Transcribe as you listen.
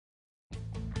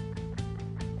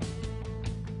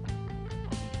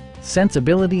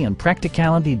Sensibility and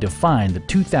practicality define the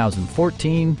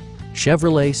 2014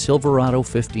 Chevrolet Silverado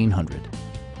 1500.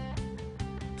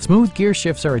 Smooth gear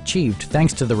shifts are achieved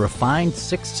thanks to the refined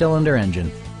 6-cylinder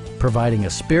engine, providing a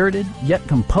spirited yet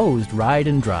composed ride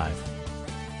and drive.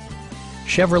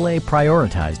 Chevrolet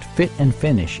prioritized fit and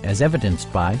finish as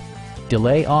evidenced by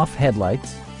delay-off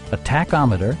headlights, a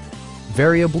tachometer,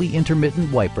 variably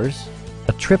intermittent wipers,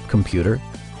 a trip computer,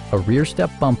 a rear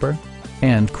step bumper,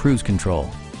 and cruise control.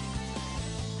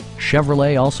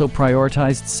 Chevrolet also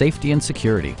prioritized safety and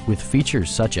security with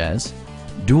features such as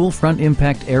dual front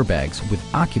impact airbags with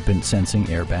occupant sensing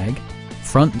airbag,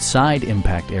 front and side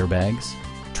impact airbags,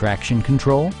 traction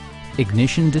control,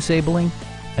 ignition disabling,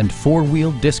 and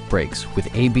 4-wheel disc brakes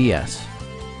with ABS.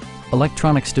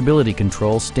 Electronic stability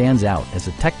control stands out as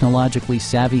a technologically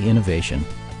savvy innovation,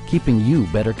 keeping you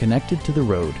better connected to the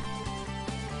road.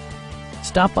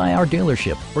 Stop by our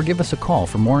dealership or give us a call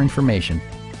for more information.